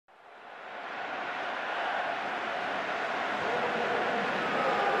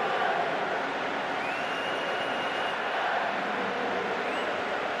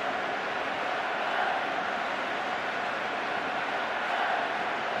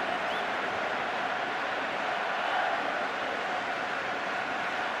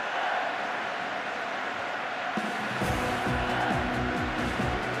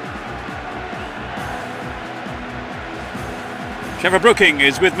Trevor Brooking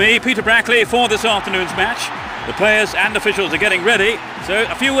is with me, Peter Brackley, for this afternoon's match. The players and officials are getting ready, so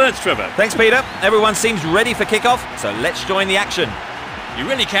a few words, Trevor. Thanks, Peter. Everyone seems ready for kick-off, so let's join the action. You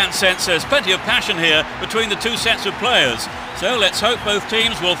really can sense there's plenty of passion here between the two sets of players, so let's hope both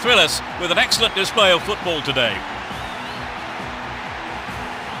teams will thrill us with an excellent display of football today.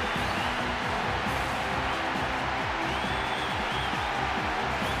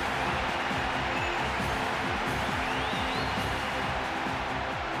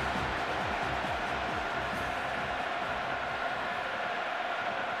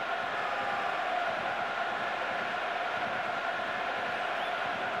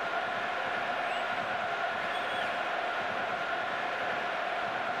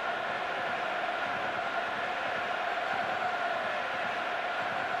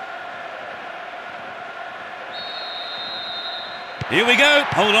 Here we go.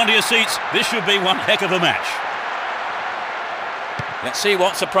 Hold on to your seats. This should be one heck of a match. Let's see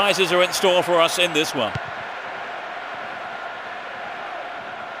what surprises are in store for us in this one.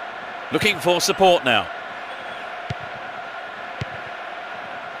 Looking for support now.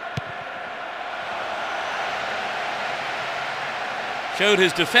 Showed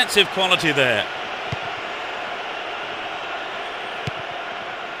his defensive quality there.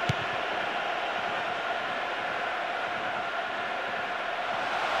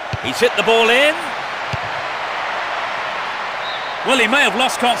 He's hit the ball in. Well, he may have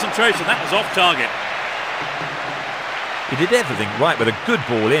lost concentration. That was off target. He did everything right with a good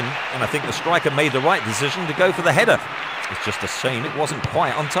ball in, and I think the striker made the right decision to go for the header. It's just a shame it wasn't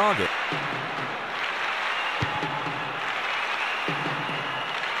quite on target.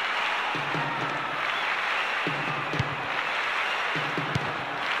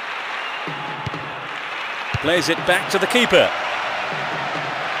 Plays it back to the keeper.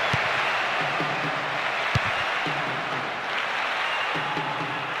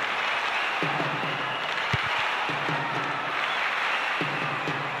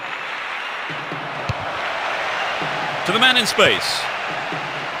 To the man in space.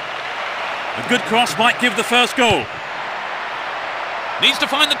 A good cross might give the first goal. Needs to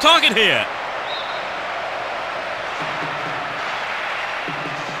find the target here.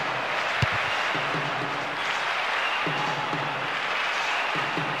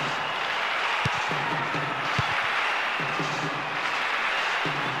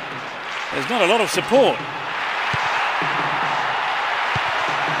 There's not a lot of support.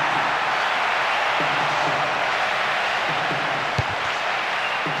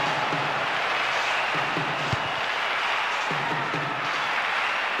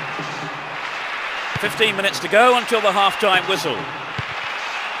 "15 minutes to go until the half-time whistle."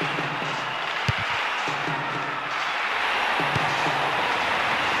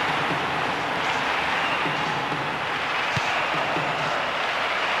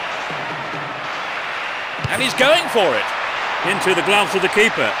 And he's going for it. Into the gloves of the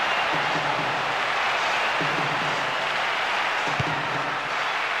keeper.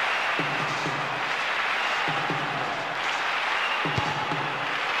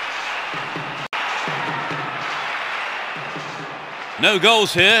 No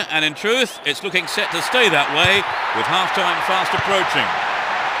goals here, and in truth, it's looking set to stay that way, with half-time fast approaching.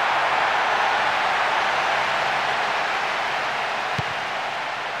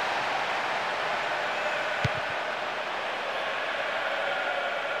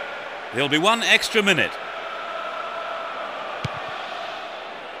 There'll be one extra minute.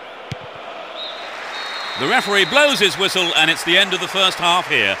 The referee blows his whistle, and it's the end of the first half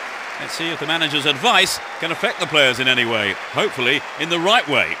here. Let's see if the manager's advice can affect the players in any way, hopefully in the right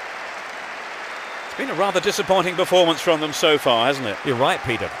way. It's been a rather disappointing performance from them so far, hasn't it? You're right,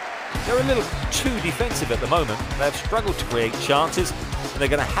 Peter. They're a little too defensive at the moment. They've struggled to create chances, and they're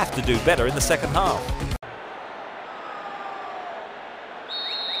going to have to do better in the second half.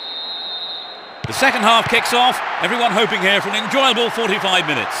 The second half kicks off, everyone hoping here for an enjoyable 45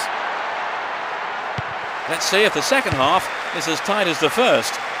 minutes. Let's see if the second half is as tight as the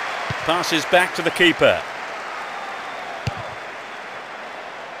first. Passes back to the keeper.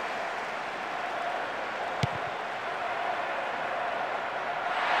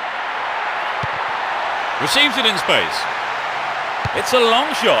 Receives it in space. It's a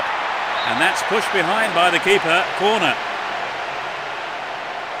long shot, and that's pushed behind by the keeper. Corner.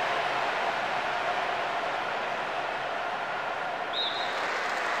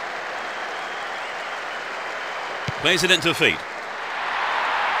 Plays it into feet.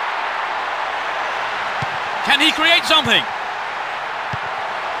 Can he create something?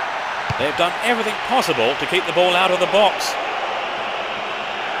 They've done everything possible to keep the ball out of the box.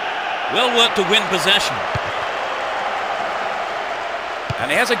 Well worked to win possession. And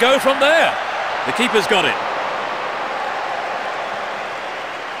he has a go from there. The keeper's got it.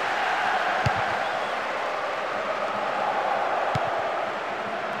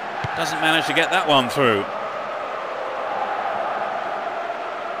 Doesn't manage to get that one through.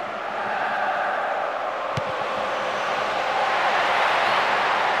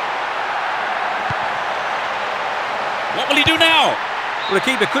 What will he do now? Well, the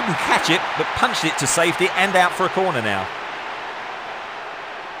keeper couldn't catch it, but punched it to safety and out for a corner now.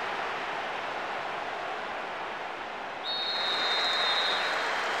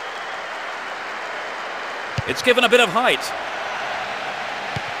 It's given a bit of height.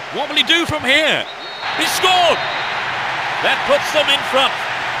 What will he do from here? He scored! That puts them in front.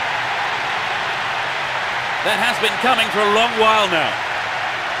 That has been coming for a long while now.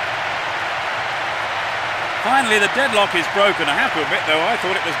 Finally, the deadlock is broken. I have to admit, though, I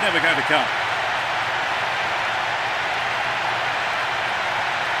thought it was never going to come.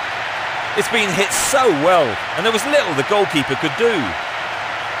 It's been hit so well, and there was little the goalkeeper could do.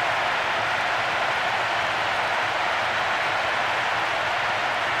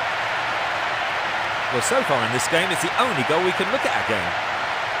 Well, so far in this game, it's the only goal we can look at again.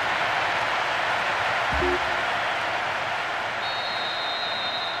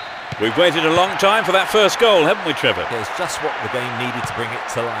 We've waited a long time for that first goal, haven't we, Trevor? Yeah, it's just what the game needed to bring it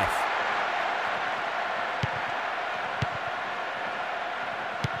to life.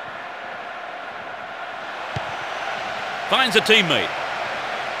 Finds a teammate.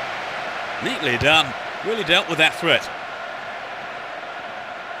 Neatly done. Really dealt with that threat.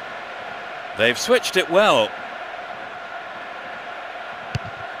 They've switched it well.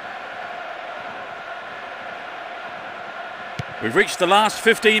 We've reached the last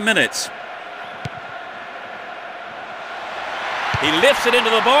 15 minutes. He lifts it into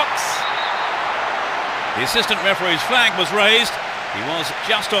the box. The assistant referee's flag was raised. He was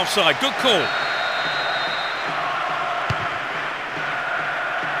just offside. Good call.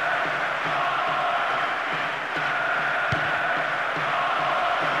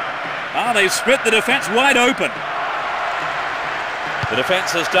 They've split the defence wide open. The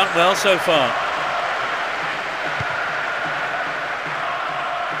defence has done well so far.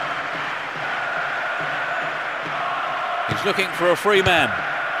 He's looking for a free man.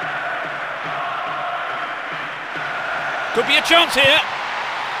 Could be a chance here.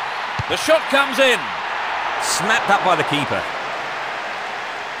 The shot comes in. Snapped up by the keeper.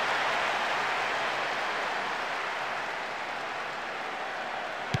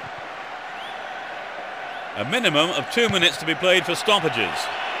 A minimum of 2 minutes to be played for stoppages.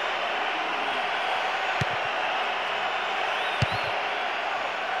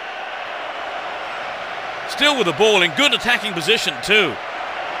 Still with the ball in good attacking position too.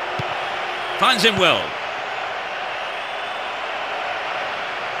 Finds him well.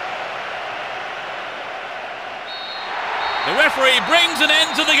 The referee brings an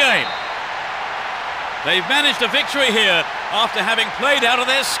end to the game. They've managed a victory here after having played out of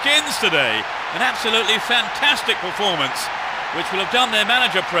their skins today. An absolutely fantastic performance, which will have done their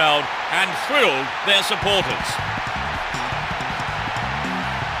manager proud and thrilled their supporters.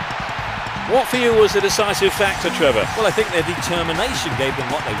 What for you was the decisive factor, Trevor? Well, I think their determination gave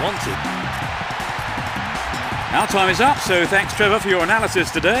them what they wanted. Our time is up, so thanks, Trevor, for your analysis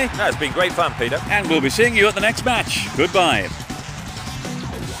today. No, it's been great fun, Peter. And we'll be seeing you at the next match. Goodbye.